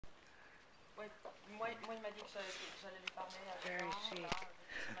Very chic.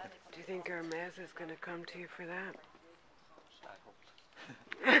 Do you think Hermes is going to come to you for that? I hope.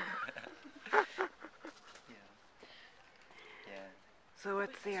 Yeah. Yeah. So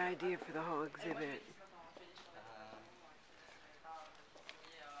what's the idea for the whole exhibit? Uh,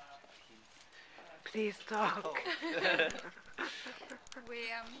 Please talk. We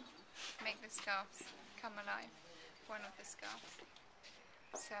make the scarves come alive. One of the scarves.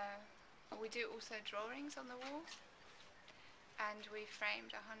 So we do also drawings on the wall, and we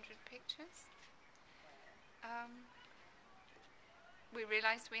framed 100 pictures. We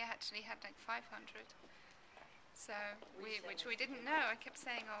realised we actually had like 500. So which we didn't know. I kept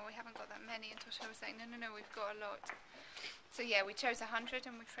saying, oh, we haven't got that many, and Tosha was saying, no, we've got a lot. So yeah, we chose 100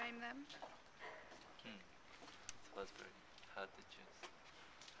 and we framed them. So that's very hard to choose.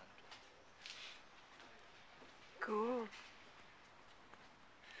 100. Cool.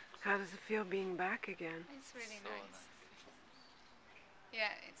 How does it feel being back again? It's really So nice. Yeah,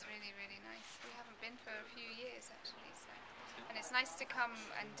 it's really, really nice. We haven't been for a few years actually, so. And it's nice to come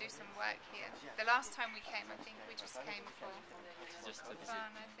and do some work here. The last time we came, I think we just came for Just to visit.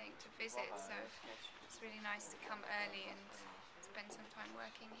 fun, I think, to visit, so it's really nice to come early and spend some time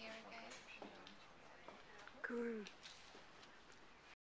working here again. Cool.